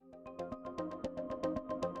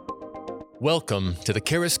Welcome to the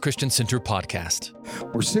Charis Christian Center podcast.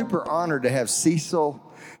 We're super honored to have Cecil,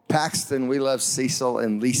 Paxton. We love Cecil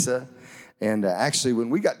and Lisa. And actually, when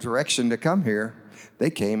we got direction to come here, they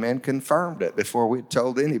came and confirmed it before we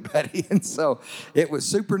told anybody. And so it was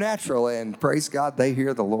supernatural. And praise God, they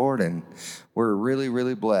hear the Lord. And we're really,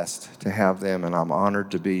 really blessed to have them. And I'm honored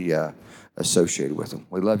to be associated with them.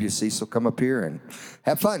 We love you, Cecil. Come up here and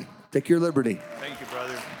have fun. Take your liberty. Thank you,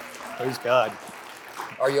 brother. Praise God.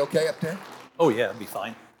 Are you okay up there? Oh, yeah, it'll be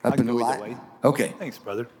fine. Up I can in the go light? either way. Okay. Thanks,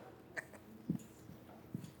 brother.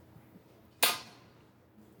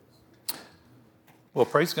 Well,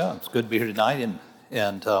 praise God. It's good to be here tonight.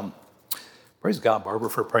 And praise God,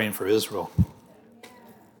 Barbara, for praying for Israel.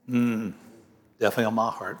 Definitely on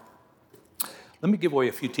my heart. Let me give away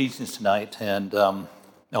a few teachings tonight, and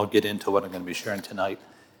I'll get into what I'm going to be sharing tonight.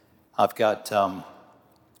 I've got,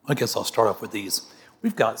 I guess I'll start off with these.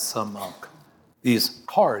 We've got some these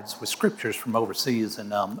cards with scriptures from overseas,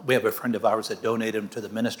 and we have a friend of ours that donated them to the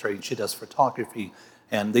ministry, and she does photography,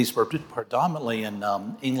 and these were predominantly in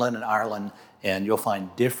England and Ireland, and you'll find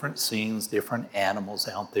different scenes, different animals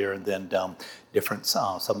out there, and then different,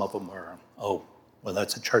 some of them are,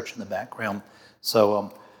 that's a church in the background. So,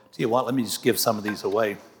 tell you what, let me just give some of these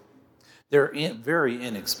away. They're very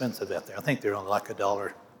inexpensive out there. I think they're only like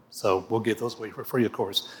 $1. So we'll give those away for free, of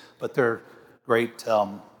course, but they're great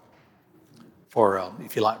for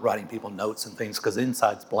if you like writing people notes and things, because the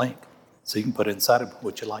inside's blank, so you can put inside of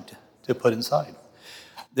what you like to put inside.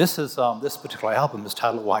 This is this particular album is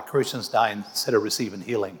titled "Why Christians Die Instead of Receiving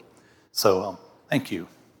Healing." So thank you,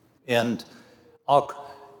 and I'll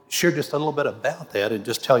share just a little bit about that and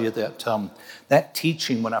just tell you that that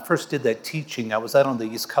teaching. When I first did that teaching, I was out on the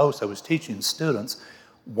East Coast. I was teaching students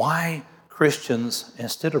why Christians,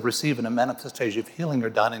 instead of receiving a manifestation of healing, are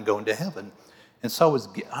dying and going to heaven. And so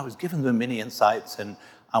I was giving them many insights, and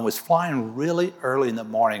I was flying really early in the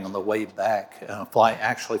morning on the way back, flying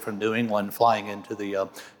actually from New England, flying into the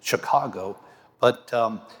Chicago. But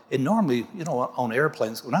it normally, on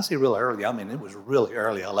airplanes, when I say real early, I mean it was really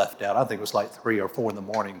early. I left out. I think it was like 3 or 4 in the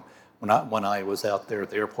morning when I was out there at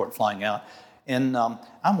the airport flying out. And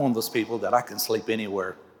I'm one of those people that I can sleep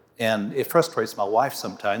anywhere. And it frustrates my wife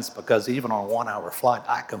sometimes because even on a 1-hour flight,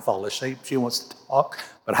 I can fall asleep. She wants to talk,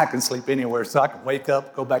 but I can sleep anywhere. So I can wake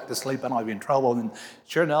up, go back to sleep. I don't have any trouble. And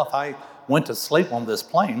sure enough, I went to sleep on this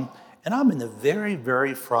plane, and I'm in the very,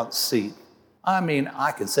 very front seat. I mean,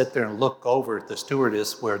 I can sit there and look over at the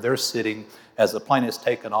stewardess where they're sitting as the plane is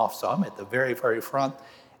taking off. So I'm at the very, very front.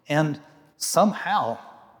 And somehow,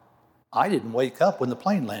 I didn't wake up when the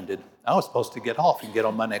plane landed. I was supposed to get off and get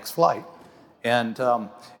on my next flight. And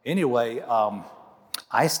anyway,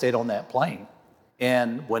 I stayed on that plane.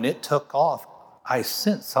 And when it took off, I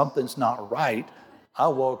sensed something's not right. I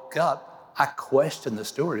woke up. I questioned the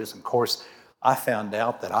stewardess. Of course, I found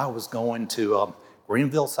out that I was going to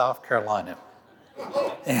Greenville, South Carolina,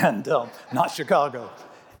 and not Chicago.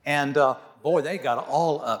 And boy, they got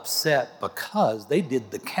all upset because they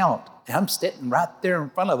did the count. And I'm sitting right there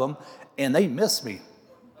in front of them, and they missed me.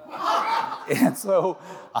 And so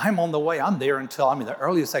I'm on the way. I'm there until, the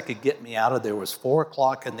earliest I could get me out of there was 4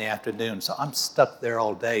 o'clock in the afternoon. So I'm stuck there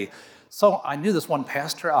all day. So I knew this one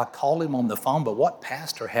pastor. I called him on the phone, but what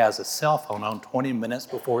pastor has a cell phone on 20 minutes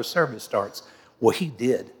before service starts? Well, he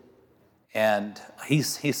did. And he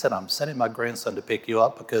said, I'm sending my grandson to pick you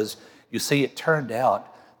up because, you see, it turned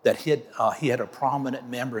out that he had a prominent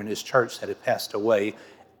member in his church that had passed away,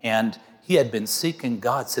 and he had been seeking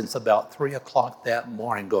God since about 3 o'clock that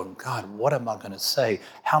morning, going, God, what am I going to say?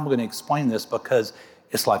 How am I going to explain this? Because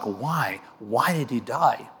it's like, why? Why did he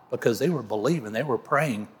die? Because they were believing, they were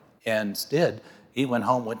praying, and instead, he went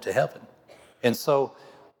home, went to heaven. And so,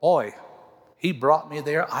 boy, he brought me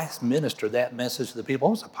there. I ministered that message to the people.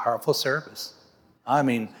 It was a powerful service.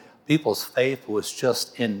 People's faith was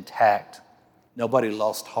just intact. Nobody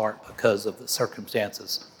lost heart because of the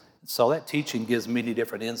circumstances. So that teaching gives many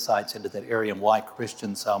different insights into that area and why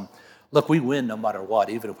Christians, look, we win no matter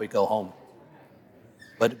what, even if we go home.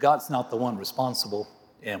 But God's not the one responsible,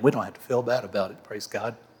 and we don't have to feel bad about it, praise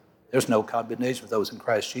God. There's no condemnation for those in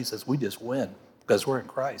Christ Jesus. We just win because we're in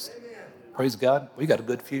Christ. Praise God. We got a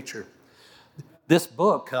good future. This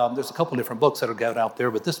book, there's a couple different books that are going out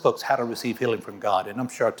there, but this book's How to Receive Healing from God. And I'm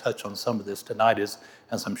sure I'll touch on some of this tonight as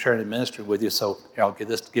I'm sharing in ministry with you. So here, I'll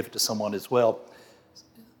give it to someone as well.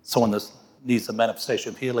 Someone that needs a manifestation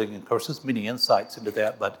of healing. And of course, there's many insights into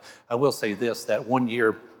that. But I will say this, that one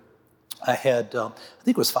year I had, I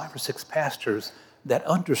think it was 5 or 6 pastors that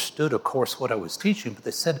understood, of course, what I was teaching, but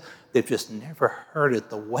they said they've just never heard it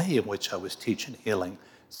the way in which I was teaching healing.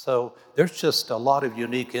 So there's just a lot of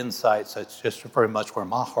unique insights. That's just very much where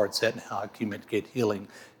my heart's at and how I communicate healing.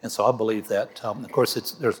 And so I believe that, of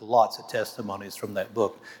course, there's lots of testimonies from that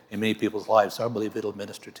book in many people's lives. So I believe it'll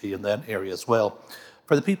minister to you in that area as well.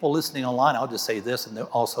 For the people listening online, I'll just say this, and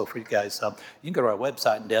also for you guys, you can go to our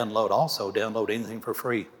website and download anything for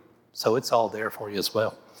free. So it's all there for you as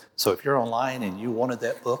well. So if you're online and you wanted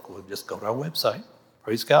that book, well, just go to our website.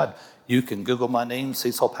 Praise God. You can Google my name,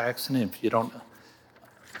 Cecil Paxton, and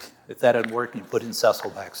if that doesn't work, you put in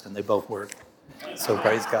Cecil Paxton. They both work. So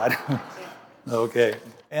praise God. Okay.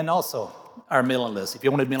 And also, our mailing list. If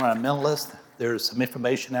you want to be on our mailing list, there's some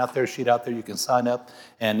information out there, sheet out there. You can sign up.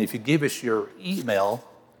 And if you give us your email,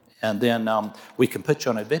 and then we can put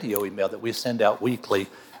you on a video email that we send out weekly.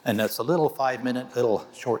 And that's a little 5-minute, little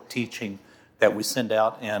short teaching that we send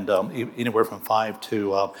out, and anywhere from 5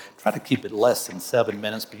 to, try to keep it less than 7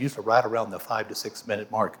 minutes, but usually right around the 5 to 6 minute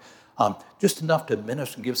mark. Just enough to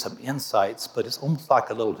minister and give some insights, but it's almost like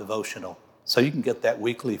a little devotional. So you can get that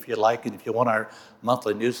weekly if you like, and if you want our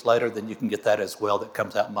monthly newsletter, then you can get that as well. That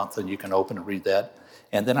comes out monthly, and you can open and read that.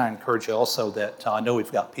 And then I encourage you also that I know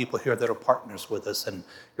we've got people here that are partners with us, and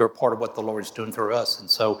you're a part of what the Lord is doing through us. And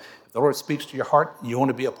so if the Lord speaks to your heart, you want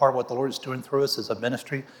to be a part of what the Lord is doing through us as a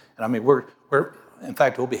ministry. And I mean, in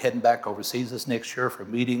fact, we'll be heading back overseas this next year for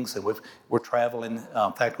meetings, and we're traveling.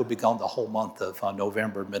 In fact, we'll be gone the whole month of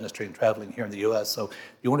November ministry and traveling here in the U.S. So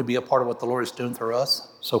you want to be a part of what the Lord is doing through us.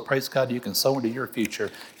 So praise God, you can sow into your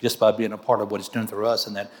future just by being a part of what He's doing through us,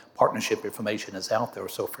 and that partnership information is out there.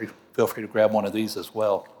 So feel free to grab one of these as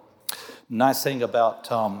well. Nice thing about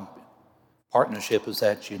partnership is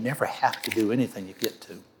that you never have to do anything you get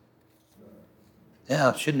to.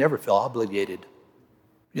 Yeah, you should never feel obligated.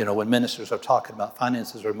 When ministers are talking about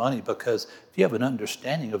finances or money, because if you have an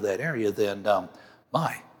understanding of that area, then,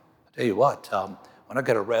 I tell you what, when I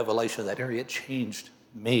got a revelation of that area, it changed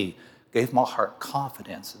me, gave my heart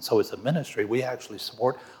confidence. And so as a ministry, we actually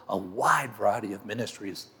support a wide variety of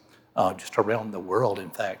ministries just around the world, in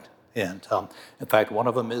fact. And in fact, one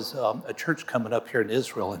of them is a church coming up here in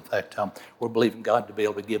Israel. In fact, we're believing God to be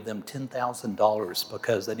able to give them $10,000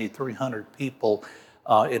 because they need 300 people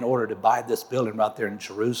in order to buy this building right there in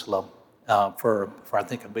Jerusalem for I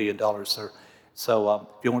think $1 billion. So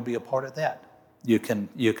if you want to be a part of that, you can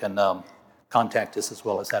contact us as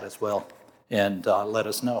well as that as well, and let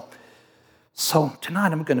us know. So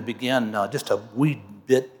tonight I'm going to begin just a wee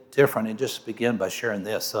bit different, and just begin by sharing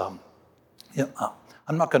this.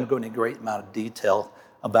 I'm not going to go into a great amount of detail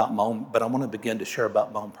about my own, but I want to begin to share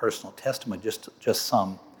about my own personal testimony, just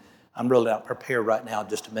some. I'm really not prepared right now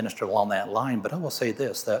just to minister along that line, but I will say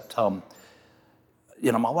this, that,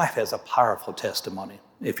 my wife has a powerful testimony.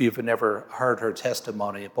 If you've never heard her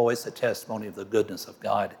testimony, boy, it's a testimony of the goodness of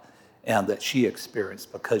God and that she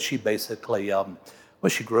experienced, because she basically,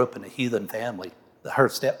 she grew up in a heathen family. Her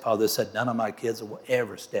stepfather said, none of my kids will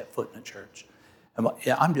ever step foot in a church. And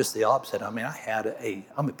I'm just the opposite. I mean,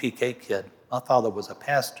 I'm a PK kid. My father was a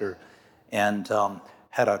pastor and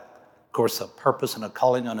had of course, a purpose and a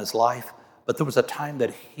calling on his life. But there was a time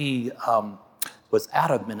that he was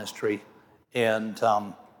out of ministry. And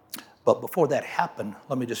but before that happened,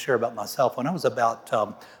 let me just share about myself. When I was about,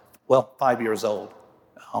 5 years old,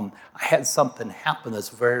 I had something happen that's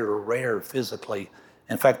very rare physically.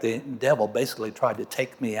 In fact, the devil basically tried to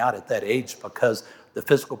take me out at that age because the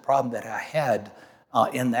physical problem that I had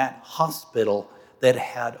in that hospital that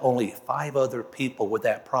had only 5 other people with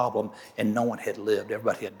that problem, and no one had lived.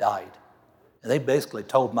 Everybody had died. And they basically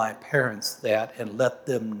told my parents that and let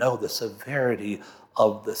them know the severity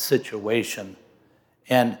of the situation.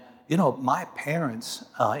 And, my parents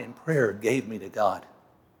in prayer gave me to God.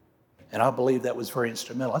 And I believe that was very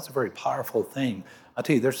instrumental. That's a very powerful thing. I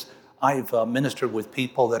tell you, I've ministered with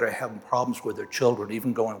people that are having problems with their children,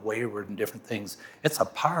 even going wayward and different things. It's a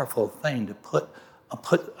powerful thing to put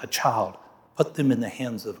a child, put them in the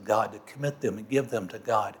hands of God, to commit them and give them to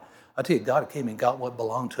God. I tell you, God came and got what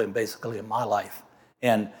belonged to him basically in my life.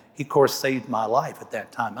 And he, of course, saved my life at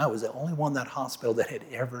that time. I was the only one in that hospital that had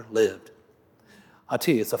ever lived. I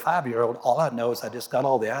tell you, as a 5-year-old, all I know is I just got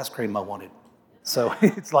all the ice cream I wanted. So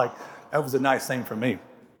it's like, that was a nice thing for me.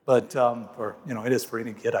 But, it is for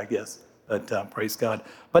any kid, I guess. But praise God.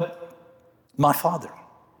 But my father,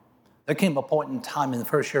 there came a point in time in the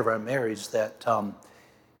first year of our marriage that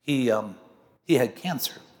he had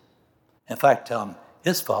cancer. In fact,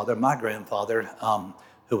 his father, my grandfather,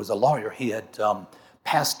 who was a lawyer, he had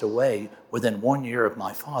passed away within 1 year of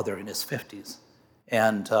my father in his 50s.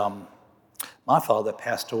 And my father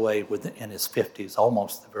passed away in his 50s,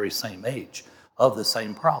 almost the very same age, of the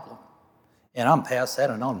same problem. And I'm past that,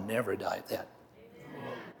 and I'll never die at that.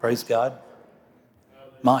 Praise God.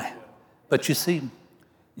 My. But you see,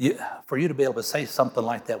 for you to be able to say something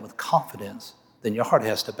like that with confidence, then your heart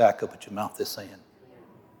has to back up what your mouth is saying.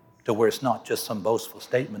 To where it's not just some boastful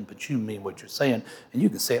statement, but you mean what you're saying. And you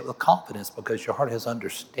can say it with confidence because your heart has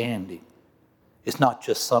understanding. It's not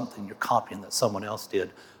just something you're copying that someone else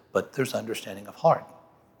did, but there's understanding of heart.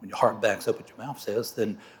 When your heart backs up what your mouth says,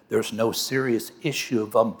 then there's no serious issue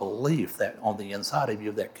of unbelief that on the inside of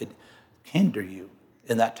you that could hinder you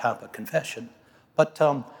in that type of confession. But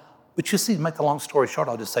you see, to make a long story short,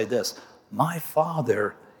 I'll just say this. My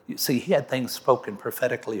father, you see, he had things spoken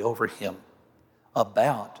prophetically over him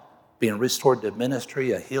about being restored to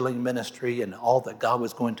ministry, a healing ministry, and all that God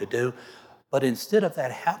was going to do. But instead of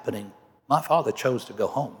that happening, my father chose to go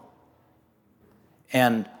home.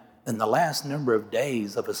 And in the last number of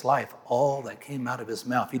days of his life, all that came out of his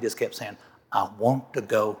mouth, he just kept saying, I want to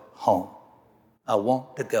go home. I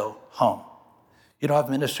want to go home. You know, I've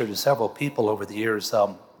ministered to several people over the years.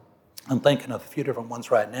 I'm thinking of a few different ones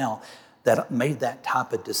right now that made that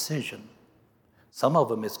type of decision. Some of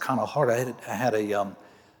them, it's kind of hard. I had a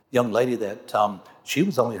young lady that she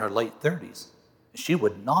was only in her late 30s. She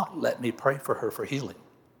would not let me pray for her for healing.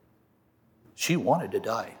 She wanted to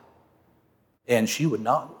die. And she would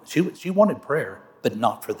not, she wanted prayer, but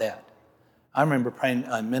not for that. I remember praying,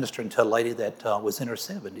 ministering to a lady that was in her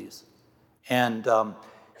 70s. And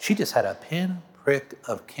she just had a pinprick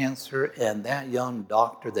of cancer, and that young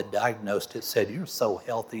doctor that diagnosed it said, you're so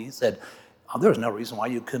healthy. He said, there's no reason why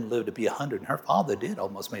you couldn't live to be 100. And her father did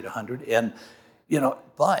almost made 100. And,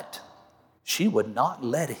 but she would not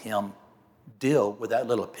let him deal with that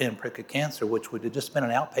little pinprick of cancer, which would have just been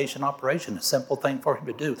an outpatient operation, a simple thing for him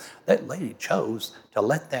to do. That lady chose to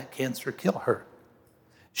let that cancer kill her.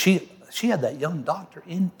 She had that young doctor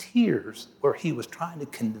in tears where he was trying to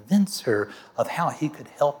convince her of how he could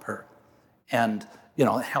help her and,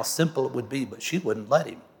 how simple it would be, but she wouldn't let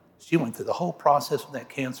him. She went through the whole process of that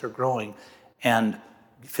cancer growing and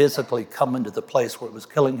physically coming to the place where it was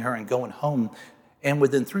killing her and going home. And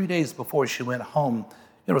within 3 days before she went home,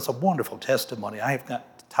 it's a wonderful testimony. I have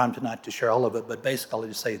got time tonight to share all of it, but basically I'll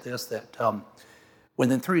just say this, that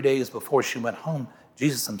within 3 days before she went home,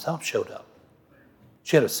 Jesus himself showed up.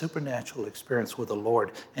 She had a supernatural experience with the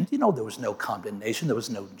Lord. And there was no condemnation. There was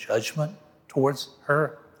no judgment towards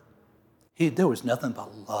her. There was nothing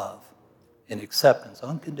but love and acceptance,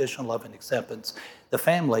 unconditional love and acceptance. The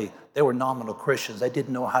family, they were nominal Christians. They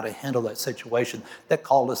didn't know how to handle that situation. They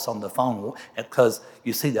called us on the phone because,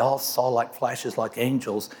 you see, they all saw like flashes like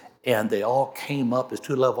angels, and they all came up, this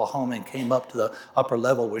two-level home, and came up to the upper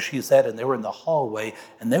level where she's at, and they were in the hallway,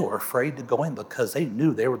 and they were afraid to go in because they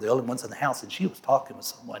knew they were the only ones in the house, and she was talking with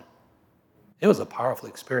someone. It was a powerful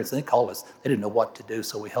experience. And they called us. They didn't know what to do,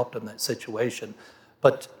 so we helped them in that situation.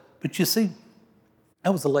 But you see,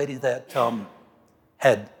 that was a lady that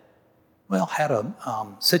had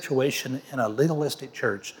a situation in a legalistic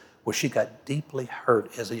church where she got deeply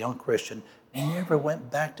hurt as a young Christian and never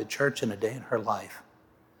went back to church in a day in her life.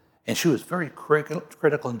 And she was very critical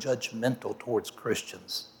and judgmental towards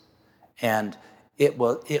Christians. And it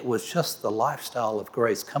was just the lifestyle of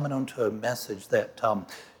grace coming onto a message that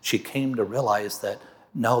she came to realize that,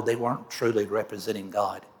 no, they weren't truly representing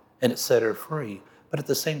God. And it set her free. But at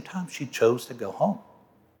the same time, she chose to go home.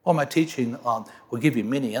 Well, my teaching will give you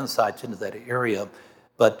many insights into that area,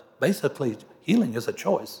 but basically, healing is a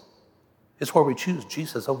choice. It's where we choose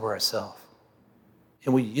Jesus over ourselves,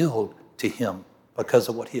 and we yield to him because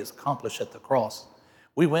of what he has accomplished at the cross.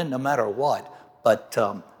 We win no matter what, but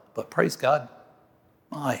praise God.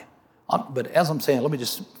 But as I'm saying, let me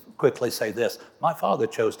just quickly say this. My father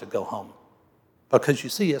chose to go home because, you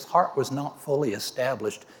see, his heart was not fully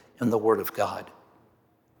established in the Word of God.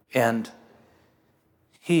 And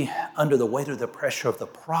he, under the weight of the pressure of the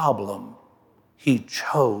problem, he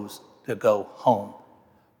chose to go home.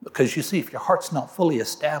 Because you see, if your heart's not fully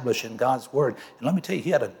established in God's Word, and let me tell you, he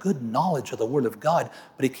had a good knowledge of the Word of God,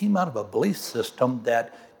 but he came out of a belief system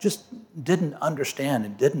that just didn't understand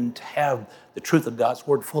and didn't have the truth of God's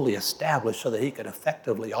Word fully established so that he could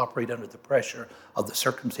effectively operate under the pressure of the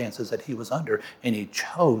circumstances that he was under, and he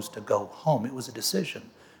chose to go home. It was a decision.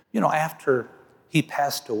 After he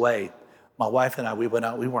passed away, my wife and I, we went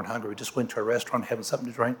out. We weren't hungry. We just went to a restaurant, having something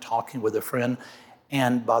to drink, talking with a friend.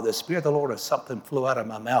 And by the Spirit of the Lord, something flew out of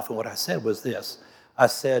my mouth. And what I said was this. I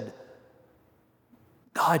said,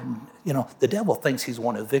 God, the devil thinks he's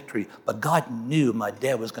won a victory, but God knew my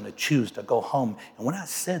dad was going to choose to go home. And when I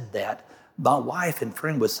said that, my wife and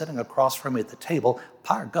friend was sitting across from me at the table.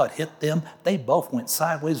 Power of God hit them. They both went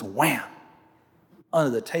sideways, wham, under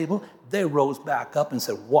the table. They rose back up and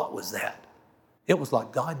said, what was that? It was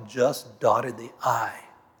like God just dotted the I.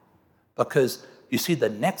 Because you see, the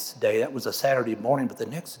next day, that was a Saturday morning, but the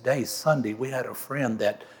next day, Sunday, we had a friend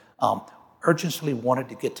that urgently wanted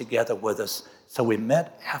to get together with us. So we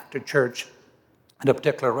met after church at a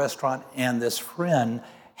particular restaurant, and this friend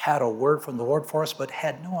had a word from the Lord for us, but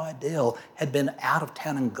had no idea, had been out of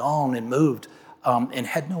town and gone and moved, and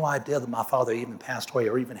had no idea that my father even passed away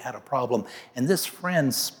or even had a problem. And this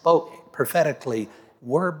friend spoke prophetically,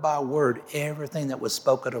 word by word, everything that was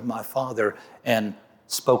spoken of my father, and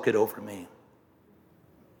spoke it over me.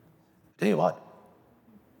 Tell you what,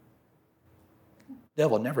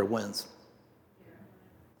 devil never wins.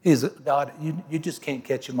 He's God, you just can't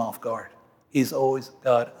catch him off guard. He's always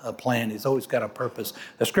got a plan. He's always got a purpose.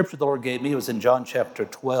 The scripture the Lord gave me was in John chapter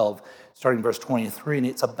 12, starting verse 23, and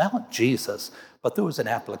it's about Jesus, but there was an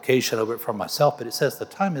application of it for myself, but it says, the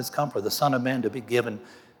time has come for the Son of Man to be given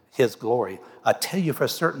his glory. I tell you for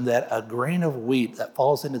certain that a grain of wheat that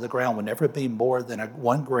falls into the ground will never be more than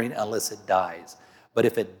one grain unless it dies. But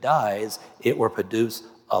if it dies, it will produce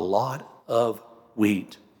a lot of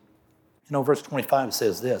wheat. You know, verse 25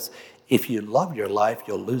 says this, if you love your life,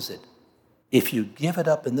 you'll lose it. If you give it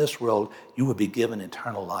up in this world, you will be given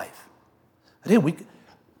eternal life.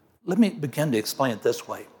 Let me begin to explain it this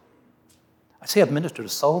way. I see I've ministered to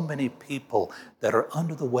so many people that are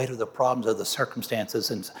under the weight of the problems of the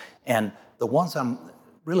circumstances, and the ones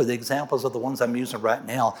the examples of the ones I'm using right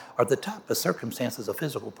now are the type of circumstances of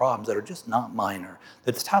physical problems that are just not minor.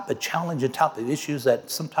 They're the type of challenge and type of issues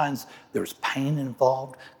that sometimes there's pain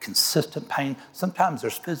involved, consistent pain. Sometimes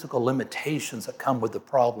there's physical limitations that come with the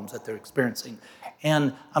problems that they're experiencing.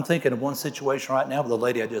 And I'm thinking of one situation right now with a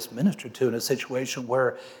lady I just ministered to in a situation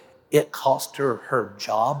where it cost her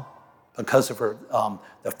job because of her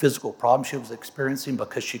the physical problem she was experiencing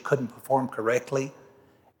because she couldn't perform correctly.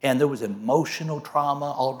 And there was emotional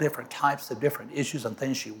trauma, all different types of different issues and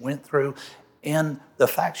things she went through. And the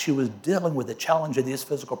fact she was dealing with the challenge of these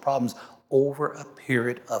physical problems over a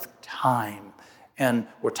period of time. And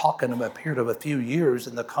we're talking about a period of a few years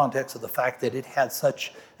in the context of the fact that it had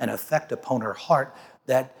such an effect upon her heart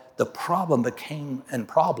that the problems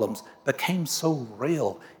became so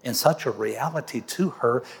real and such a reality to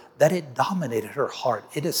her that it dominated her heart.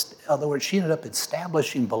 In other words, she ended up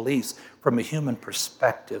establishing beliefs from a human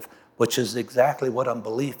perspective, which is exactly what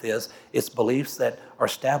unbelief is. It's beliefs that are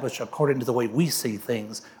established according to the way we see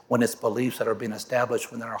things, when it's beliefs that are being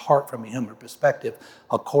established within our heart from a human perspective,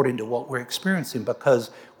 according to what we're experiencing,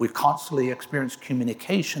 because we constantly experience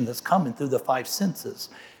communication that's coming through the five senses.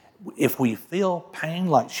 If we feel pain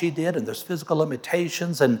like she did, and there's physical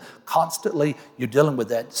limitations, and constantly you're dealing with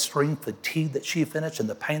that extreme fatigue that she finished and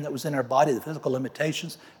the pain that was in her body, the physical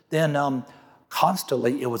limitations, then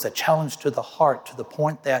constantly it was a challenge to the heart, to the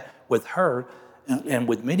point that with her and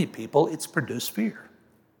with many people, it's produced fear.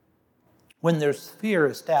 When there's fear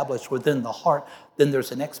established within the heart, then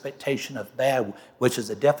there's an expectation of bad, which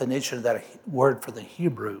is a definition of that word for the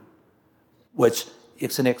Hebrew, which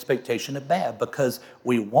it's an expectation of bad, because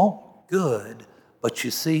we want good, but you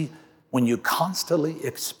see, when you constantly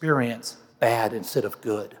experience bad instead of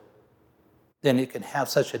good, then it can have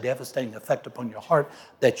such a devastating effect upon your heart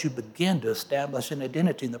that you begin to establish an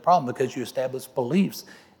identity in the problem, because you establish beliefs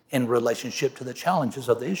in relationship to the challenges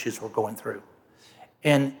of the issues we're going through.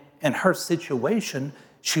 And in her situation,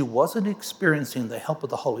 she wasn't experiencing the help of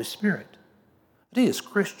the Holy Spirit. But as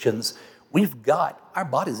Christians, our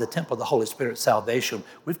body is the temple of the Holy Spirit's salvation.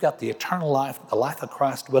 We've got the eternal life, the life of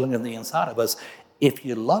Christ dwelling in the inside of us. If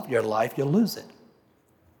you love your life, you'll lose it.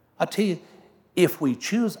 I tell you, if we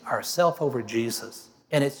choose ourselves over Jesus,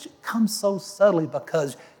 and it comes so subtly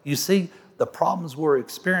because you see, the problems we're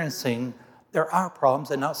experiencing, they're our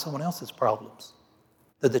problems and not someone else's problems.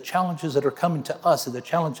 They're the challenges that are coming to us, and the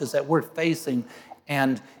challenges that we're facing.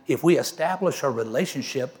 And if we establish a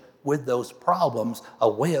relationship with those problems, a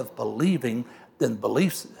way of believing, then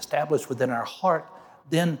beliefs established within our heart,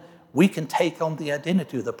 then we can take on the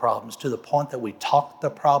identity of the problems to the point that we talk the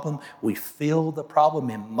problem, we feel the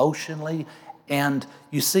problem emotionally. And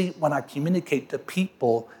you see, when I communicate to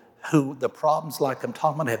people who the problems like I'm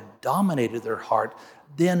talking about have dominated their heart,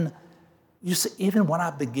 then you see, even when I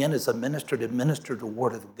begin as a minister to minister the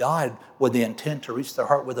Word of God with the intent to reach their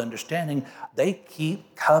heart with understanding, they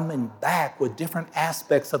keep coming back with different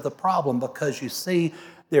aspects of the problem, because you see,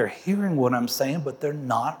 they're hearing what I'm saying, but they're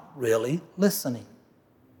not really listening.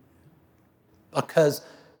 Because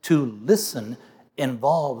to listen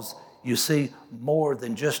involves, you see, more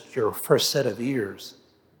than just your first set of ears.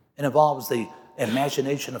 It involves the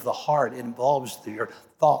imagination of the heart. It involves your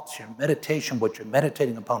thoughts, your meditation, what you're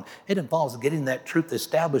meditating upon. It involves getting that truth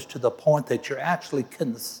established to the point that you're actually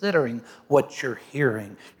considering what you're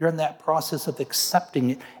hearing. You're in that process of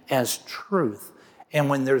accepting it as truth. And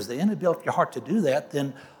when there's the inability of your heart to do that,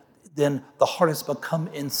 then the heart has become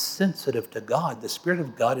insensitive to God, the Spirit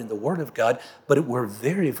of God and the Word of God, but we're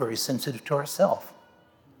very, very sensitive to ourselves.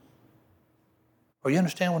 Or you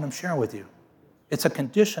understand what I'm sharing with you? It's a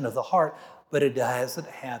condition of the heart, but it doesn't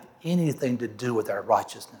have anything to do with our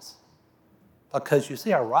righteousness. Because you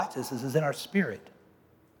see, our righteousness is in our spirit.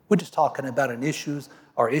 We're just talking about issues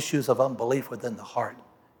of unbelief within the heart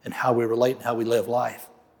and how we relate and how we live life.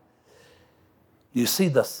 You see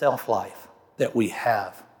the self-life that we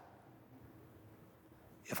have.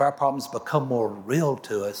 If our problems become more real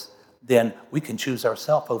to us, then we can choose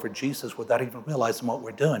ourselves over Jesus without even realizing what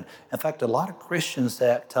we're doing. In fact, a lot of Christians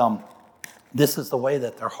that this is the way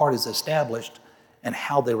that their heart is established and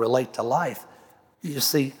how they relate to life. You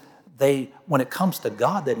see, when it comes to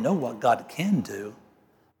God, they know what God can do.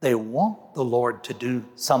 They want the Lord to do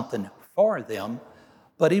something for them,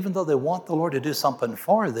 but even though they want the Lord to do something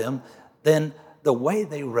for them, then the way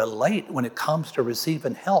they relate when it comes to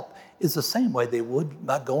receiving help is the same way they would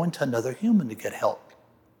by going to another human to get help.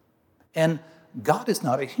 And God is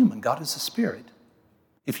not a human. God is a spirit.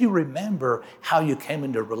 If you remember how you came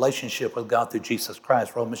into a relationship with God through Jesus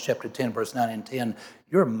Christ, Romans chapter 10, verse 9 and 10,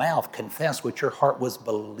 your mouth confessed what your heart was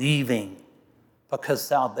believing, because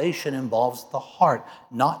salvation involves the heart,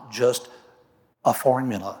 not just a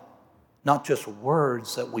formula, not just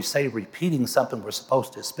words that we say repeating something we're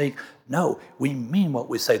supposed to speak. No, we mean what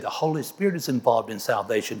we say. The Holy Spirit is involved in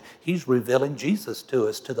salvation. He's revealing Jesus to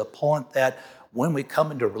us to the point that when we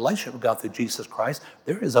come into a relationship with God through Jesus Christ,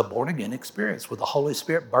 there is a born-again experience where the Holy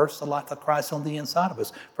Spirit bursts the life of Christ on the inside of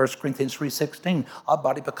us. 1 Corinthians 3:16, our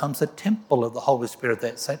body becomes a temple of the Holy Spirit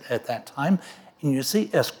at that time. And you see,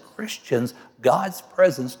 as Christians, God's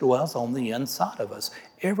presence dwells on the inside of us.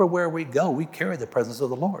 Everywhere we go, we carry the presence of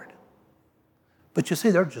the Lord. But you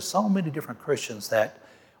see, there are just so many different Christians that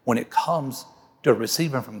when it comes to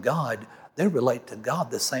receiving from God, they relate to God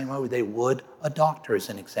the same way they would a doctor, as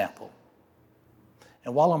an example.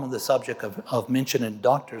 And while I'm on the subject of mentioning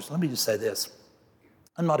doctors, let me just say this.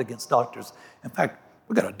 I'm not against doctors. In fact,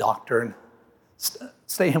 we've got a doctor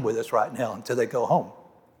staying with us right now until they go home.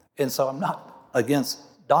 And so I'm not against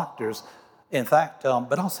doctors. In fact,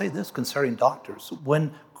 but I'll say this concerning doctors.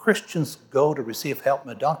 When Christians go to receive help from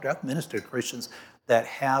a doctor, I've ministered to Christians that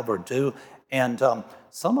have or do, and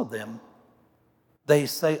some of them, they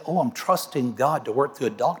say, oh, I'm trusting God to work through a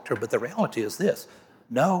doctor, but the reality is this.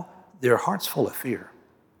 No, their heart's full of fear.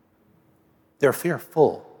 They're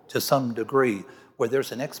fearful to some degree, where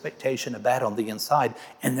there's an expectation of bad on the inside,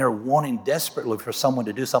 and they're wanting desperately for someone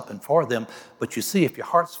to do something for them. But you see, if your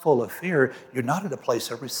heart's full of fear, you're not at a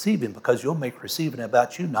place of receiving, because you'll make receiving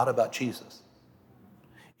about you, not about Jesus.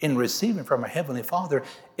 In receiving from our Heavenly Father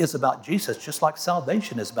is about Jesus, just like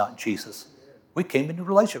salvation is about Jesus. We came into a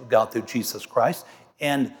relationship with God through Jesus Christ,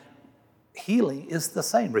 and healing is the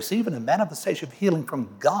same. Receiving a manifestation of healing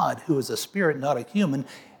from God, who is a spirit, not a human,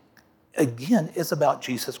 again, is about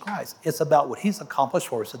Jesus Christ. It's about what He's accomplished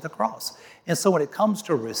for us at the cross. And so when it comes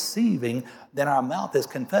to receiving, then our mouth is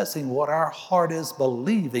confessing what our heart is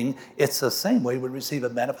believing. It's the same way we receive a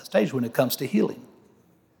manifestation when it comes to healing.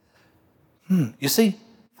 You see,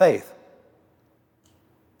 faith.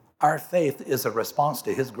 Our faith is a response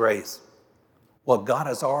to His grace, what God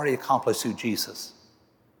has already accomplished through Jesus.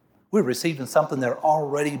 We're receiving something that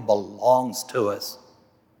already belongs to us.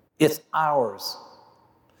 It's ours.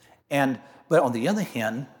 But on the other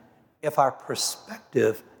hand, if our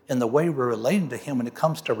perspective and the way we're relating to Him when it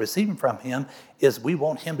comes to receiving from Him is we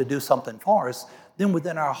want Him to do something for us, then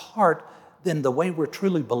within our heart, then the way we're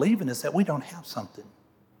truly believing is that we don't have something,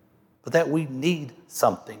 but that we need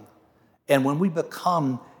something. And when we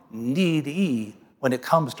become needy when it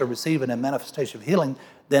comes to receiving a manifestation of healing,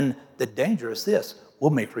 then the danger is this: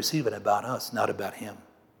 we'll make receiving about us, not about Him.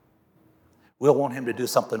 We'll want Him to do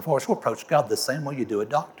something for us. We'll approach God the same way you do a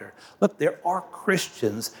doctor. Look, there are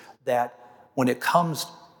Christians that when it comes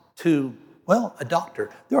to, a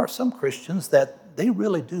doctor, there are some Christians that they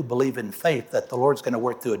really do believe in faith that the Lord's going to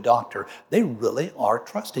work through a doctor. They really are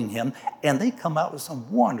trusting Him, and they come out with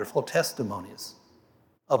some wonderful testimonies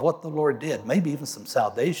of what the Lord did. Maybe even some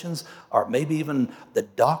salvations, or maybe even the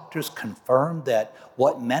doctors confirmed that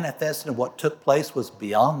what manifested and what took place was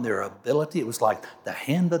beyond their ability. It was like the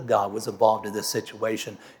hand of God was involved in this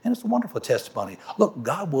situation. And it's a wonderful testimony. Look,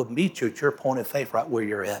 God will meet you at your point of faith right where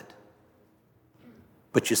you're at.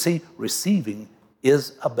 But you see, receiving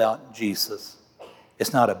is about Jesus.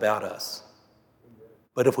 It's not about us.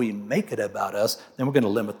 But if we make it about us, then we're going to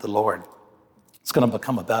limit the Lord. It's going to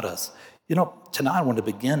become about us. Tonight I want to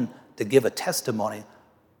begin to give a testimony,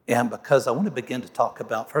 and because I want to begin to talk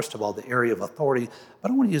about, first of all, the area of authority, but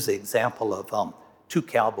I want to use the example of two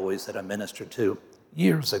cowboys that I ministered to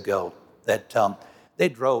years ago that they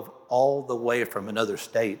drove all the way from another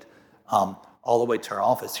state, all the way to our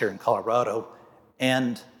office here in Colorado.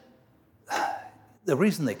 And the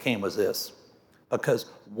reason they came was this, because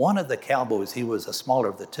one of the cowboys, he was the smaller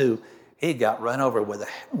of the two, he got run over with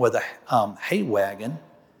a hay wagon.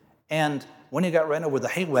 And when he got run over with the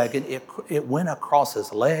hay wagon, it went across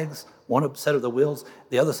his legs, one set of the wheels,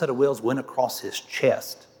 the other set of wheels went across his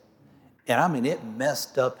chest. And I mean, it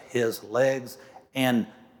messed up his legs and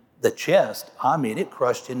the chest. I mean, it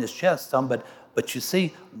crushed in his chest some, but you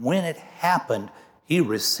see, when it happened, he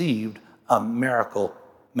received a miracle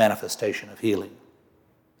manifestation of healing.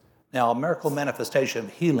 Now, a miracle manifestation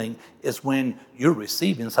of healing is when you're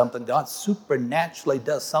receiving something. God supernaturally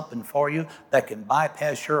does something for you that can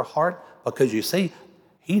bypass your heart, because you see,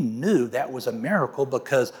 he knew that was a miracle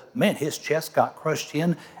because, man, his chest got crushed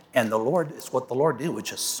in, and the Lord, it's what the Lord did,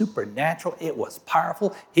 which is supernatural. It was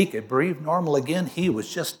powerful. He could breathe normal again. He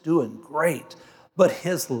was just doing great. But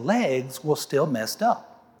his legs were still messed up.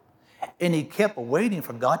 And he kept waiting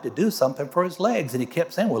for God to do something for his legs. And he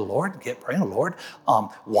kept saying, well, Lord, kept praying, Lord,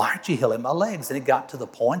 why aren't you healing my legs? And it got to the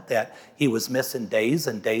point that he was missing days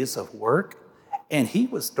and days of work. And he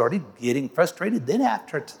started getting frustrated. Then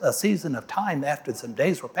after a season of time, after some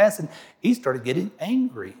days were passing, he started getting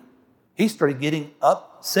angry. He started getting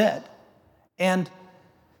upset. And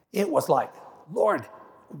it was like, Lord,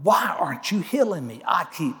 why aren't you healing me? I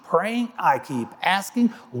keep praying. I keep asking.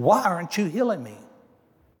 Why aren't you healing me?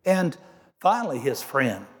 And finally, his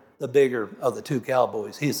friend, the bigger of the two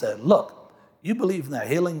cowboys, he said, look, you believe in that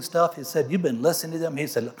healing stuff? He said, you've been listening to them? He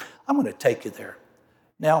said, look, I'm going to take you there.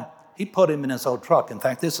 Now, he put him in his old truck. In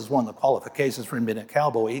fact, this is one of the qualifications for him being a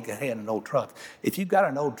cowboy. He could have an old truck. If you've got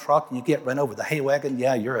an old truck and you get run over the hay wagon,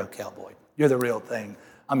 yeah, you're a cowboy. You're the real thing.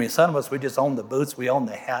 I mean, some of us, we just own the boots, we own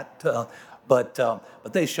the hat. But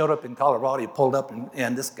they showed up in Colorado. He pulled up,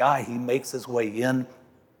 and this guy, he makes his way in.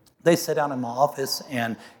 They sit down in my office,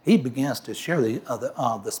 and he begins to share,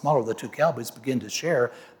 the smaller of the two cowboys begin to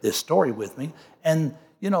share this story with me. And,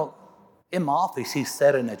 you know, in my office, he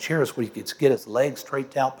sat in a chair where he could get his legs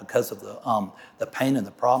straightened out because of the pain and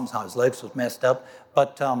the problems, how his legs was messed up,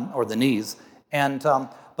 or the knees. And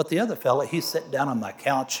but the other fella, he sat down on my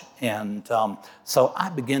couch, and so I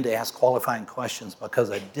began to ask qualifying questions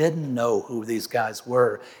because I didn't know who these guys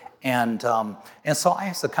were. And so I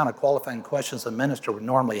asked the kind of qualifying questions a minister would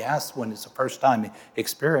normally ask when it's the first time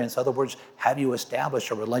experience. In other words, how do you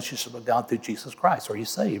establish a relationship with God through Jesus Christ? Are you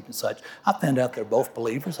saved and such? I found out they're both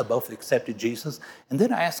believers. They both accepted Jesus. And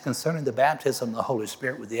then I asked concerning the baptism of the Holy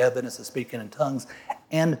Spirit with the evidence of speaking in tongues.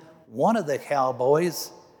 And one of the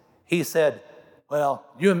cowboys, he said, well,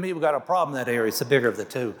 you and me, we got a problem in that area. It's the bigger of the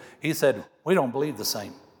two. He said, we don't believe the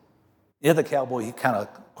same. The other cowboy, he kind of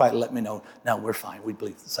quite let me know, no, we're fine. We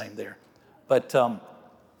believe the same there. But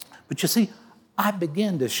you see, I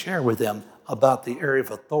began to share with them about the area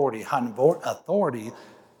of authority, how authority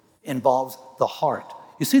involves the heart.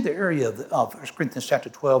 You see the area of 1 Corinthians chapter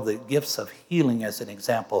 12, the gifts of healing as an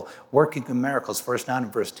example, working in miracles, verse 9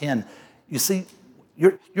 and verse 10. You see,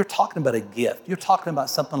 you're talking about a gift. You're talking about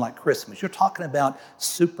something like Christmas. You're talking about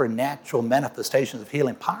supernatural manifestations of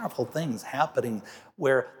healing, powerful things happening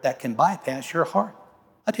where that can bypass your heart.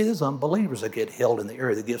 I tell you, there's unbelievers that get healed in the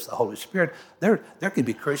area of the gifts of the Holy Spirit. There can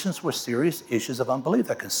be Christians with serious issues of unbelief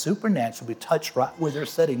that can supernaturally be touched right where they're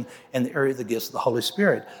sitting in the area of the gifts of the Holy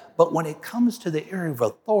Spirit. But when it comes to the area of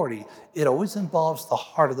authority, it always involves the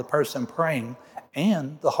heart of the person praying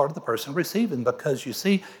and the heart of the person receiving, because you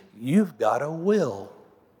see, you've got a will.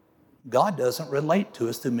 God doesn't relate to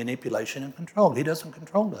us through manipulation and control. He doesn't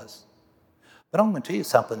control us. But I'm going to tell you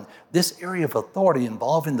something. This area of authority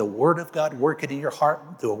involving the Word of God working in your heart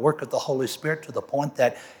through a work of the Holy Spirit to the point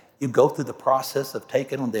that you go through the process of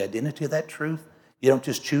taking on the identity of that truth. You don't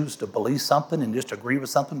just choose to believe something and just agree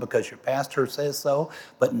with something because your pastor says so.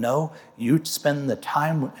 But no, you spend the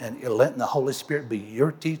time and you're letting the Holy Spirit be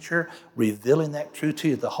your teacher, revealing that truth to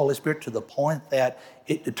you, the Holy Spirit, to the point that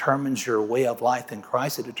it determines your way of life in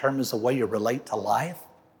Christ. It determines the way you relate to life.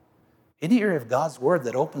 Any area of God's Word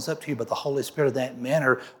that opens up to you by the Holy Spirit in that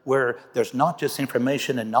manner, where there's not just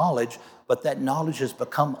information and knowledge, but that knowledge has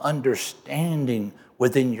become understanding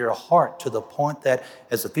within your heart to the point that,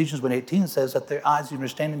 as Ephesians 1:18 says, that their eyes of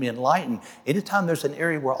understanding be enlightened. Anytime there's an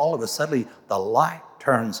area where all of a sudden the light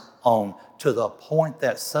turns on to the point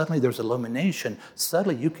that suddenly there's illumination,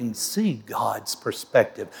 suddenly you can see God's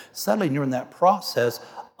perspective. Suddenly you're in that process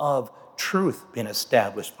of truth being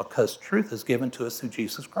established, because truth is given to us through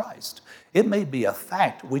Jesus Christ. It may be a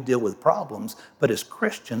fact we deal with problems, but as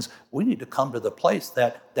Christians, we need to come to the place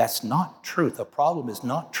that that's not truth. A problem is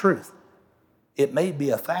not truth. It may be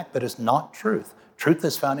a fact, but it's not truth. Truth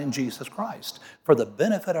is found in Jesus Christ. For the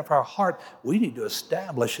benefit of our heart, we need to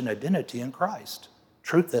establish an identity in Christ.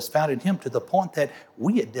 Truth that's found in Him to the point that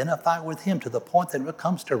we identify with Him, to the point that when it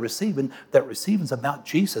comes to receiving, that receiving is about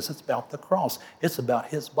Jesus. It's about the cross. It's about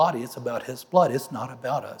His body. It's about His blood. It's not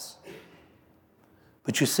about us.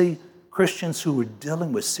 But you see, Christians who are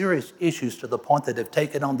dealing with serious issues to the point that they've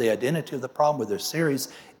taken on the identity of the problem with their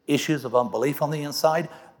serious issues of unbelief on the inside,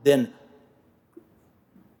 then,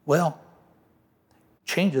 well,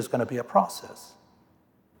 change is going to be a process.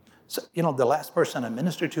 So, the last person I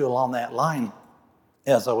ministered to along that line,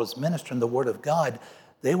 as I was ministering the Word of God,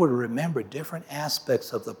 they would remember different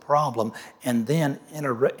aspects of the problem and then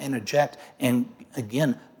interject and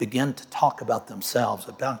again begin to talk about themselves,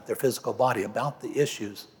 about their physical body, about the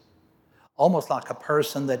issues. Almost like a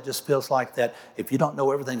person that just feels like that if you don't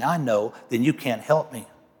know everything I know, then you can't help me.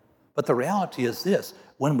 But the reality is this: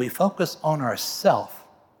 when we focus on ourselves,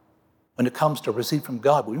 when it comes to receive from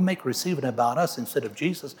God, when we make receiving about us instead of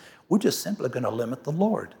Jesus, we're just simply going to limit the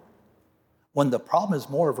Lord. When the problem is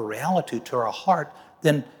more of a reality to our heart,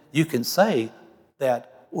 then you can say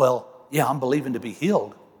that, well, yeah, I'm believing to be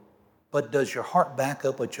healed, but does your heart back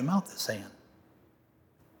up what your mouth is saying?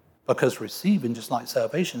 Because receiving, just like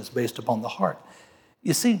salvation, is based upon the heart.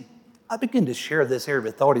 You see, I began to share this area of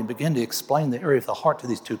authority and begin to explain the area of the heart to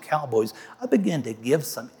these two cowboys. I began to give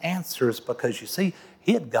some answers because, you see,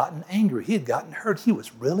 he had gotten angry. He had gotten hurt. He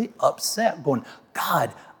was really upset, going,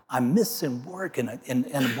 God, I'm missing work, and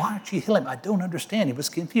why aren't you healing him? I don't understand. He was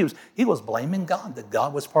confused. He was blaming God, that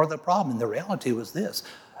God was part of the problem. And the reality was this: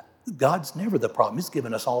 God's never the problem. He's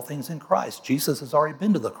given us all things in Christ. Jesus has already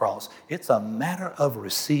been to the cross. It's a matter of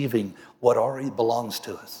receiving what already belongs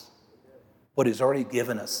to us, what He's already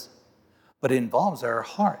given us. But it involves our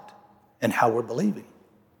heart and how we're believing.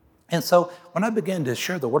 And so when I began to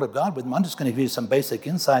share the Word of God with them, I'm just going to give you some basic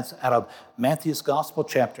insights out of Matthew's Gospel,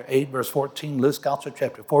 chapter 8, verse 14, Luke's Gospel,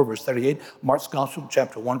 chapter 4, verse 38, Mark's Gospel,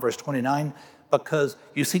 chapter 1, verse 29, because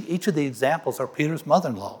you see, each of the examples are Peter's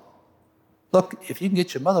mother-in-law. Look, if you can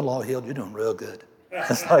get your mother-in-law healed, you're doing real good.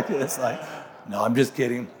 It's like, no, I'm just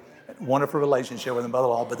kidding. Wonderful relationship with the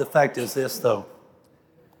mother-in-law. But the fact is this, though.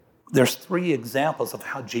 There's 3 examples of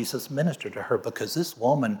how Jesus ministered to her, because this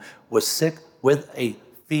woman was sick with a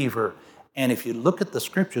fever. And if you look at the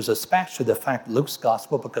scriptures, especially the fact Luke's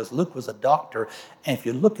gospel, because Luke was a doctor, and if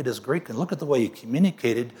you look at his Greek and look at the way he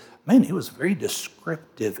communicated, man, he was very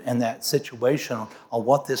descriptive in that situation on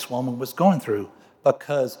what this woman was going through.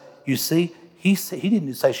 Because you see, he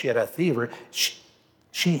didn't say she had a fever.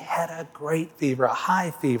 She had a great fever, a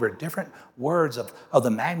high fever, different words of the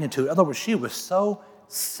magnitude. In other words, she was so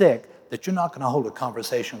sick that you're not going to hold a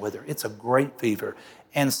conversation with her. It's a great fever.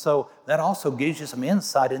 And so that also gives you some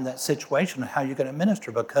insight in that situation of how you're going to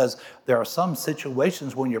minister, because there are some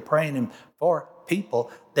situations when you're praying for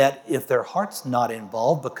people that if their heart's not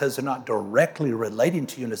involved because they're not directly relating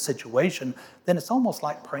to you in a situation, then it's almost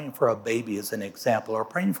like praying for a baby as an example, or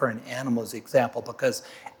praying for an animal as an example,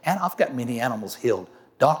 and I've got many animals healed.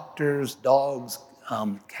 Doctors, dogs,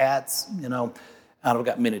 cats, and I've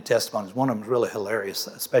got many testimonies. One of them is really hilarious,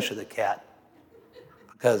 especially the cat,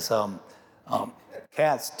 because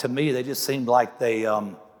cats, to me, they just seem like they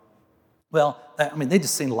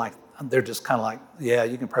just seem like they're just kind of like, yeah,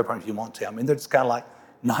 you can pray for them if you want to. I mean, they're just kind of like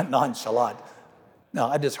nonchalant. Now,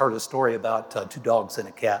 I just heard a story about 2 dogs and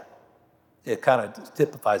a cat. It kind of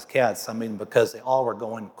typifies cats, because they all were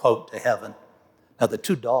going, quote, to heaven. Now, the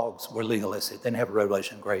 2 dogs were legalistic. They didn't have a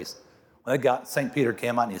revelation of grace. When they got, St. Peter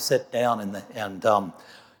came out and he sat down and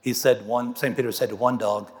he said, St. Peter said to one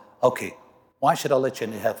dog, okay, why should I let you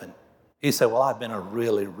into heaven? He said, well, I've been a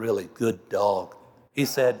really, really good dog. He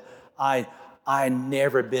said, I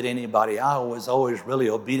never bit anybody. I was always really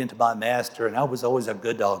obedient to my master, and I was always a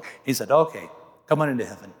good dog. He said, okay, come on into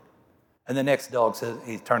heaven. And the next dog said,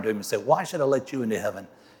 he turned to him and said, why should I let you into heaven?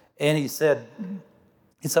 And he said,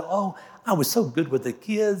 oh, I was so good with the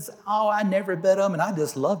kids. Oh, I never bit them, and I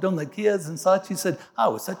just loved on the kids and such. He said, I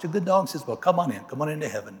was such a good dog. He says, well, come on into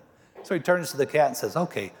heaven. So he turns to the cat and says,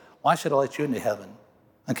 okay, why should I let you into heaven?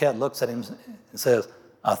 The cat looks at him and says,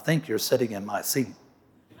 I think you're sitting in my seat.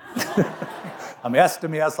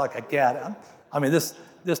 That's like a cat. This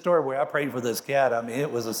story where I prayed for this cat, it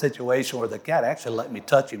was a situation where the cat actually let me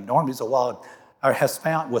touch him. Normally he's was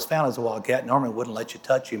found as a wild cat. Normally wouldn't let you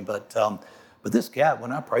touch him, but this cat,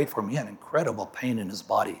 when I prayed for him, he had incredible pain in his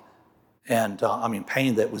body. And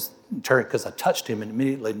pain that was internal, because I touched him and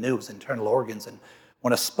immediately knew it was internal organs. And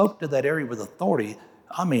when I spoke to that area with authority,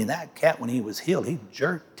 that cat, when he was healed, he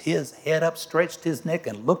jerked his head up, stretched his neck,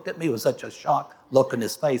 and looked at me with such a shocked look in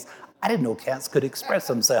his face. I didn't know cats could express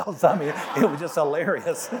themselves. I mean, it was just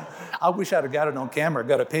hilarious. I wish I'd have got it on camera,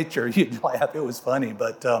 got a picture. You'd laugh. It was funny.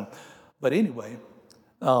 But anyway,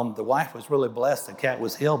 the wife was really blessed. The cat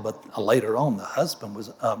was healed. But later on, the husband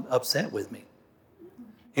was upset with me.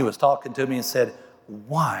 He was talking to me and said,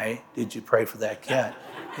 "Why did you pray for that cat?"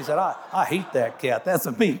 He said, I hate that cat. That's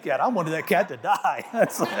a mean cat. I wanted that cat to die. I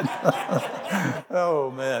said, oh,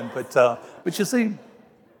 man. But you see,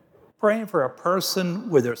 praying for a person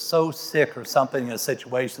where they're so sick or something in a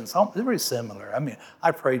situation, it's very similar. I mean,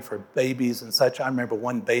 I prayed for babies and such. I remember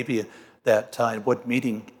one baby that at one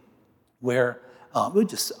meeting where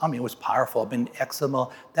it was powerful. I mean, eczema,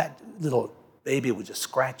 that little baby was just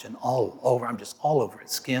scratching all over. I'm just all over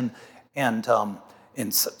its skin. And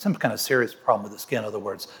some kind of serious problem with the skin, in other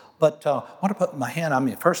words. But when I put my hand,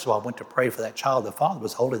 first of all, I went to pray for that child. The father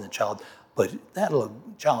was holding the child, but that little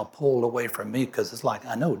child pulled away from me because it's like,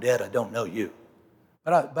 I know, Dad, I don't know you.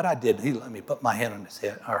 But I did. He let me put my hand on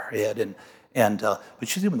her head. But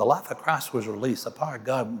you see, when the life of Christ was released, the power of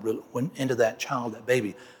God went into that child, that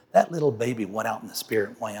baby. That little baby went out in the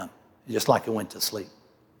spirit, wham, just like it went to sleep.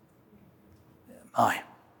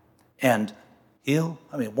 And healed.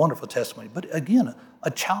 Wonderful testimony. But again, a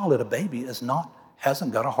child and a baby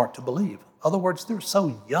hasn't got a heart to believe. In other words, they're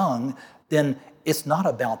so young, then it's not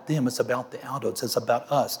about them, it's about the adults, it's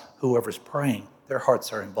about us, whoever's praying. Their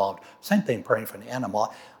hearts are involved. Same thing praying for an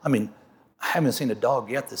animal. I haven't seen a dog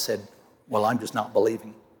yet that said, well, I'm just not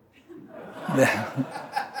believing.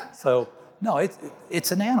 So, no,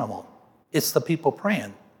 it's an animal. It's the people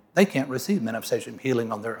praying. They can't receive manifestation of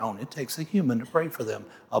healing on their own. It takes a human to pray for them,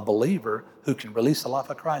 a believer who can release the life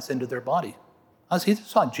of Christ into their body. I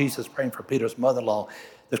saw Jesus praying for Peter's mother-in-law.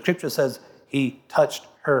 The scripture says he touched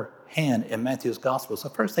her hand in Matthew's gospel. It's the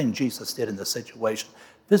first thing Jesus did in this situation.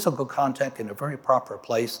 Physical contact in a very proper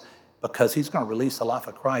place because he's going to release the life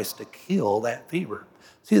of Christ to kill that fever.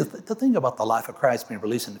 See, the thing about the life of Christ being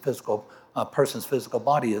released in the physical person's physical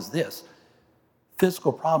body is this.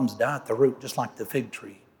 Physical problems die at the root, just like the fig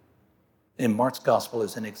tree. In Mark's gospel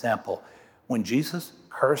is an example. When Jesus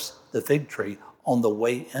cursed the fig tree on the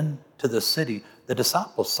way into the city, the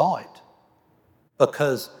disciples saw it.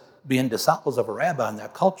 Because being disciples of a rabbi in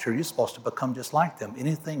that culture, you're supposed to become just like them.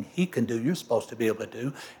 Anything he can do, you're supposed to be able to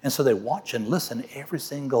do. And so they watch and listen to every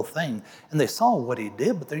single thing. And they saw what he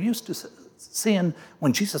did, but they're used to seeing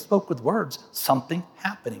when Jesus spoke with words, something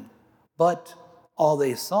happening. But all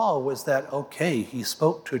they saw was that, okay, he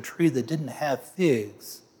spoke to a tree that didn't have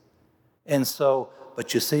figs. And so,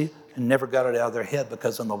 but you see, it never got it out of their head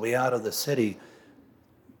because on the way out of the city,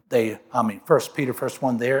 first Peter, first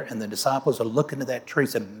one there, and the disciples are looking at that tree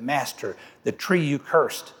and said, Master, the tree you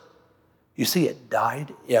cursed. You see, it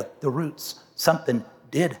died at the roots. Something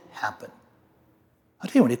did happen. I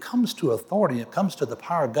tell you, when it comes to authority, it comes to the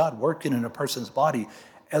power of God working in a person's body,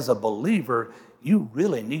 as a believer, you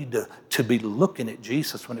really need to be looking at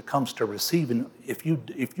Jesus when it comes to receiving. If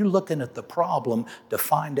you're looking at the problem to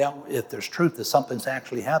find out if there's truth, that something's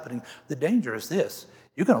actually happening, the danger is this.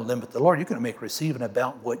 You're going to limit the Lord. You're going to make receiving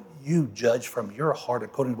about what you judge from your heart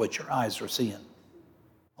according to what your eyes are seeing.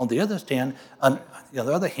 On the other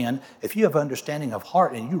hand, if you have understanding of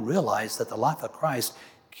heart and you realize that the life of Christ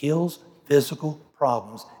kills physical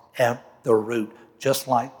problems at the root, just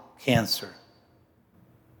like cancer.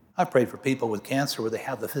 I prayed for people with cancer where they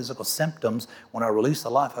have the physical symptoms. When I release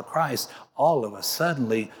the life of Christ, all of a sudden,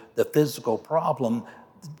 the physical problem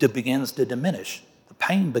begins to diminish. The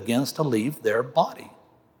pain begins to leave their body.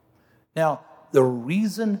 Now, the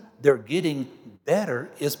reason they're getting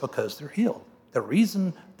better is because they're healed. The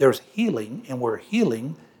reason there's healing and we're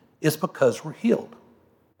healing is because we're healed.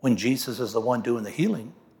 When Jesus is the one doing the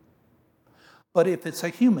healing. But if it's a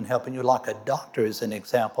human helping you, like a doctor is an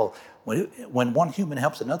example, when one human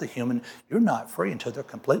helps another human, you're not free until they're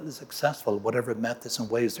completely successful, whatever methods and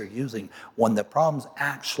ways they're using. When the problem's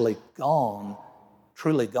actually gone,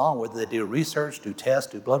 truly gone, whether they do research, do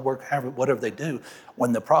tests, do blood work, whatever they do,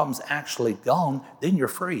 when the problem's actually gone, then you're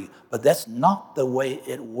free. But that's not the way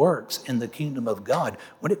it works in the kingdom of God.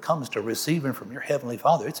 When it comes to receiving from your Heavenly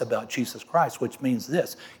Father, it's about Jesus Christ, which means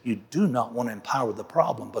this. You do not want to empower the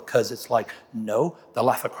problem because it's like, no, the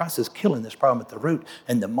life of Christ is killing this problem at the root.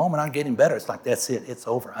 And the moment I'm getting better, it's like, that's it, it's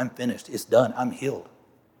over, I'm finished, it's done, I'm healed.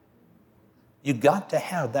 You got to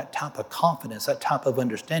have that type of confidence, that type of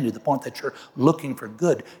understanding, to the point that you're looking for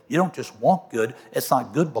good. You don't just want good. It's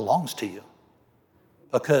like good belongs to you.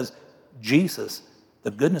 Because Jesus,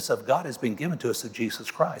 the goodness of God has been given to us through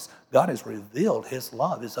Jesus Christ. God has revealed his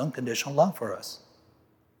love, his unconditional love for us.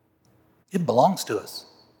 It belongs to us.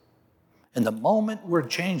 And the moment we're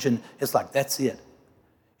changing, it's like, that's it.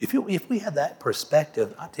 If we had that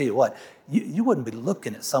perspective, I tell you what, you wouldn't be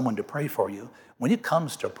looking at someone to pray for you. When it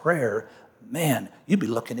comes to prayer, man, you'd be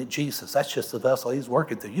looking at Jesus. That's just the vessel he's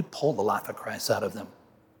working through. You pull the life of Christ out of them.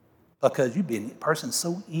 Because you'd be a person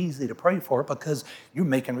so easy to pray for because you're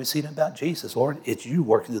making receipt about Jesus. Lord, it's you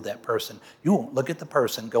working through that person. You won't look at the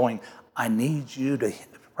person going, I need you to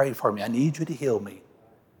pray for me. I need you to heal me.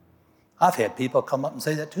 I've had people come up and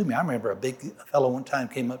say that to me. I remember a big fellow one time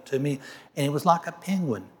came up to me, and he was like a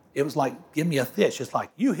penguin. It was like, give me a fish. It's like,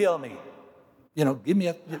 you heal me.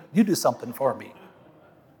 You do something for me.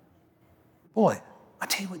 Boy, I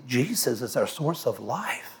tell you what, Jesus is our source of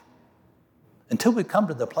life. Until we come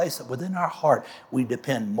to the place that within our heart, we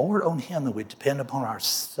depend more on him than we depend upon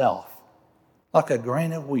ourselves. Like a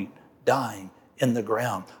grain of wheat dying in the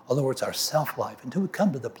ground. In other words, our self-life. Until we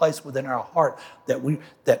come to the place within our heart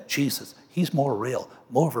that Jesus, he's more real,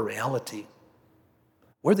 more of a reality.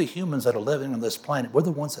 We're the humans that are living on this planet. We're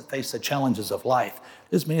the ones that face the challenges of life.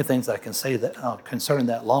 There's many things I can say that concerning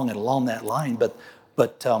that along that line, but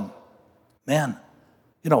man,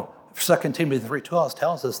 2 Timothy 3:12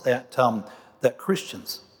 tells us that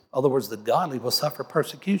Christians, in other words, the godly, will suffer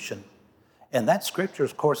persecution. And that scripture,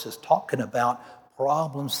 of course, is talking about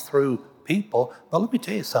problems through people. But let me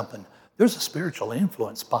tell you something. There's a spiritual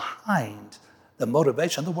influence behind the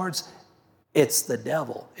motivation. In other words, it's the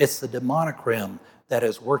devil. It's the demonic realm that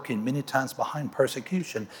is working many times behind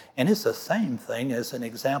persecution. And it's the same thing as an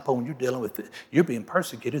example when you're being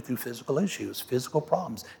persecuted through physical issues, physical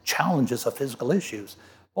problems, challenges of physical issues.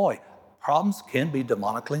 Boy, problems can be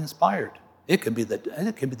demonically inspired. It can be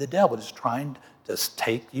the devil just trying to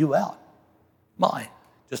take you out.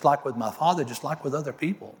 Just like with my father, just like with other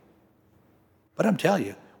people. But I'm telling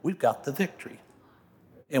you, we've got the victory.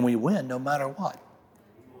 And we win no matter what.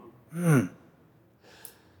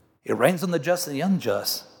 It rains on the just and the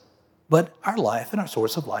unjust. But our life and our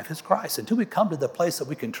source of life is Christ. Until we come to the place that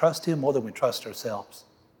we can trust him more than we trust ourselves.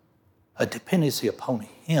 A dependency upon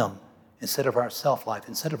him instead of our self-life,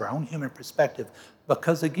 instead of our own human perspective.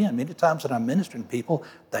 Because again, many times when I'm ministering to people,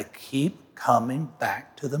 they keep coming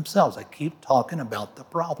back to themselves. They keep talking about the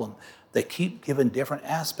problem. They keep giving different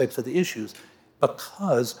aspects of the issues.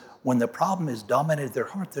 Because when the problem has dominated their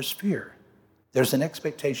heart, there's fear. There's an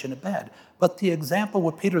expectation of bad. But the example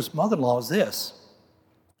with Peter's mother-in-law is this.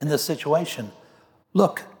 In this situation,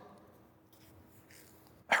 look,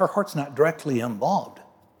 her heart's not directly involved.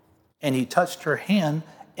 And he touched her hand,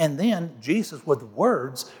 and then Jesus, with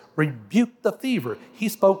words, rebuked the fever. He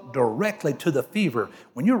spoke directly to the fever.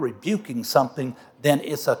 When you're rebuking something, then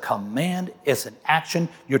it's a command, it's an action.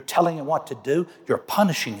 You're telling it what to do. You're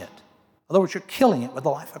punishing it. In other words, you're killing it with the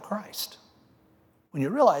life of Christ. When you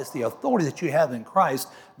realize the authority that you have in Christ,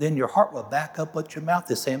 then your heart will back up what your mouth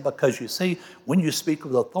is saying, because you see, when you speak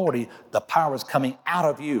with authority, the power is coming out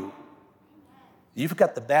of you. You've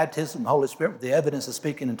got the baptism of the Holy Spirit, the evidence of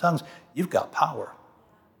speaking in tongues. You've got power.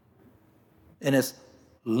 And it's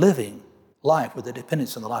living life with the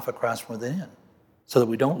dependence on the life of Christ from within, so that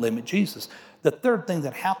we don't limit Jesus. The third thing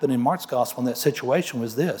that happened in Mark's gospel in that situation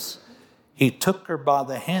was this. He took her by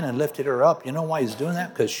the hand and lifted her up. You know why he's doing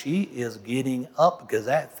that? Because she is getting up, because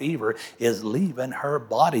that fever is leaving her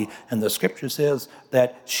body. And the scripture says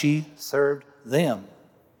that she served them.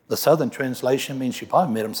 The Southern translation means she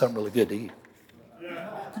probably made them something really good to eat.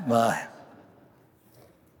 My.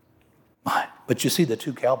 But you see the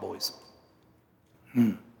two cowboys.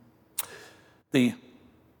 The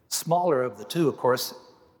smaller of the two, of course,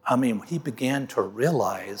 he began to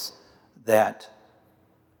realize that,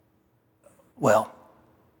 well,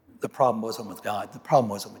 the problem wasn't with God. The problem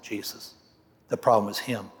wasn't with Jesus. The problem was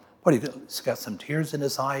him. But he's got some tears in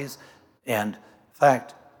his eyes. And in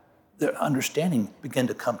fact, the understanding began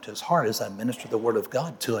to come to his heart as I ministered the word of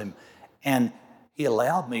God to him. And he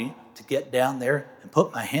allowed me to get down there and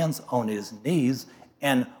put my hands on his knees.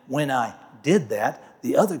 And when I did that,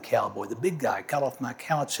 the other cowboy, the big guy, got off my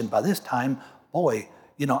couch. And by this time,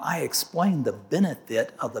 I explained the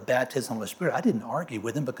benefit of the baptism of the Spirit. I didn't argue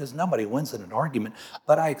with him, because nobody wins in an argument.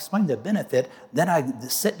 But I explained the benefit. Then I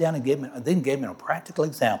sat down and gave him a practical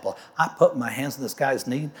example. I put my hands on this guy's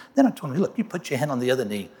knee. Then I told him, look, you put your hand on the other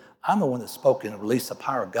knee. I'm the one that spoke and released the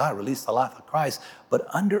power of God, released the life of Christ. But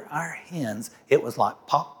under our hands, it was like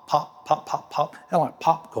pop, pop, pop, pop, pop. And like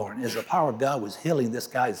popcorn, as the power of God was healing this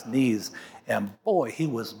guy's knees. And boy, he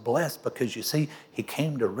was blessed, because you see, he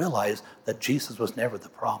came to realize that Jesus was never the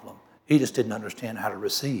problem. He just didn't understand how to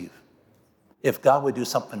receive. If God would do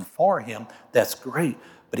something for him, that's great.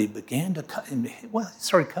 But he began to, he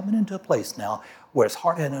started coming into a place now where his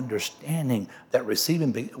heart had understanding that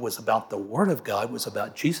receiving was about the Word of God, was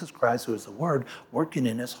about Jesus Christ, who is the Word, working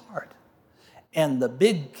in his heart. And the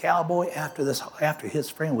big cowboy, after his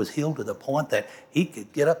friend was healed to the point that he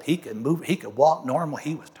could get up, he could move, he could walk normal,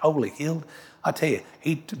 he was totally healed. I tell you,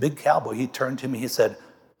 the big cowboy, he turned to me, he said,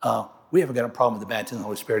 we haven't got a problem with the baptism of the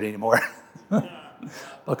Holy Spirit anymore.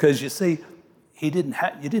 Because you see, you didn't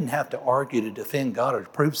have to argue to defend God or to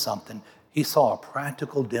prove something. He saw a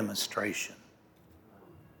practical demonstration.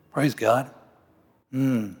 Praise God.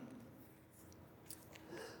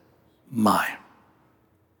 My.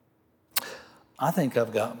 I think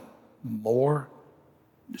I've got more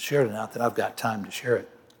to share tonight than I've got time to share it.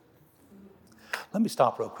 Let me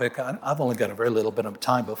stop real quick. I've only got a very little bit of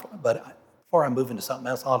time, but before I move into something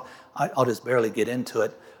else, I'll just barely get into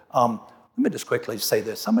it. Let me just quickly say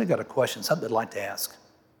this. Somebody got a question, something they'd like to ask.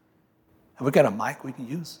 Have we got a mic we can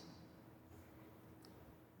use?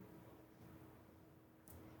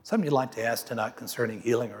 Something you'd like to ask tonight concerning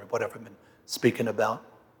healing or whatever I've been speaking about?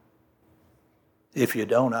 If you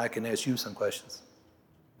don't, I can ask you some questions.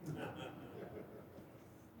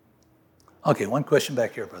 Okay, one question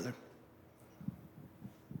back here, brother.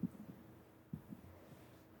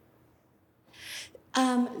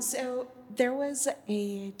 So there was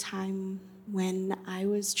a time when I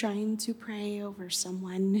was trying to pray over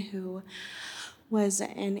someone who was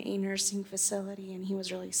in a nursing facility and he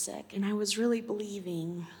was really sick, and I was really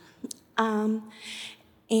believing. I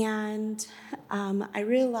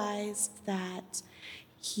realized that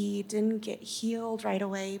he didn't get healed right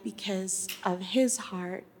away because of his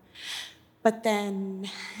heart, but then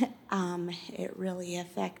it really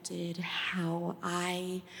affected how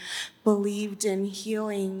I believed in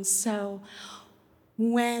healing. So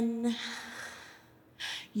when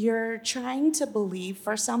you're trying to believe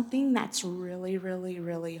for something that's really, really,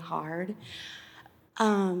 really hard,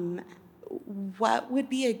 what would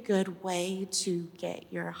be a good way to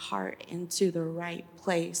get your heart into the right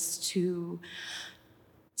place to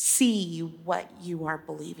see what you are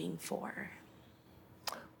believing for?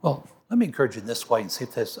 Well, let me encourage you in this way and see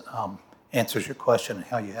if this answers your question and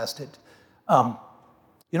how you asked it.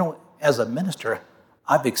 As a minister,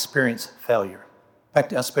 I've experienced failure. In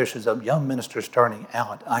fact, especially as a young minister starting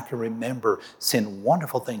out, I can remember seeing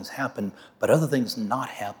wonderful things happen, but other things not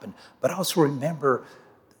happen. But I also remember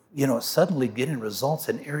suddenly getting results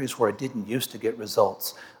in areas where I didn't used to get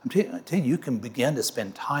results. I'm telling you, you can begin to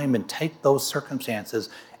spend time and take those circumstances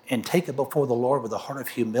and take it before the Lord with a heart of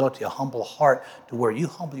humility, a humble heart, to where you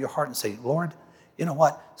humble your heart and say, Lord, you know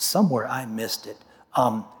what? Somewhere I missed it.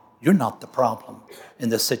 You're not the problem in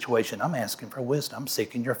this situation. I'm asking for wisdom. I'm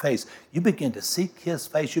seeking your face. You begin to seek his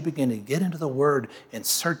face. You begin to get into the word and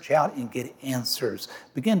search out and get answers.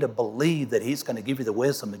 Begin to believe that he's going to give you the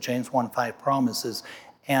wisdom that James 1:5 promises.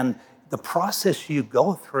 And the process you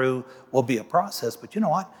go through will be a process, but you know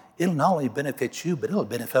what? It'll not only benefit you, but it'll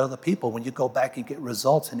benefit other people when you go back and get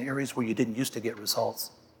results in areas where you didn't used to get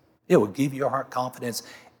results. It will give your heart confidence,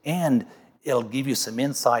 and it'll give you some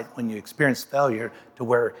insight when you experience failure to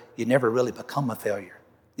where you never really become a failure.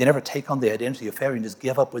 You never take on the identity of failure and just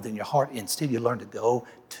give up within your heart. Instead, you learn to go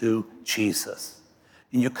to Jesus.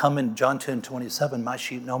 And you come in John 10:27, my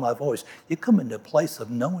sheep know my voice. You come into a place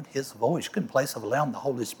of knowing his voice. You come into a place of allowing the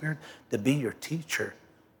Holy Spirit to be your teacher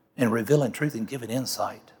and revealing truth and giving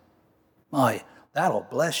insight. That'll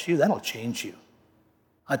bless you. That'll change you.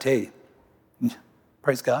 I tell you,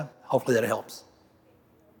 praise God. Hopefully that helps.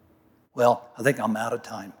 Well, I think I'm out of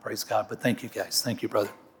time. Praise God. But thank you, guys. Thank you, brother.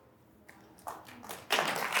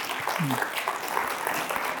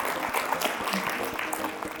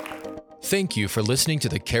 Thank you for listening to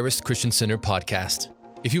the Charis Christian Center podcast.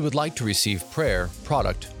 If you would like to receive prayer,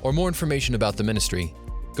 product, or more information about the ministry,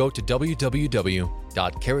 go to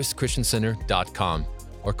www.charischristiancenter.com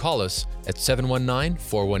or call us at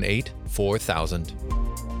 719-418-4000.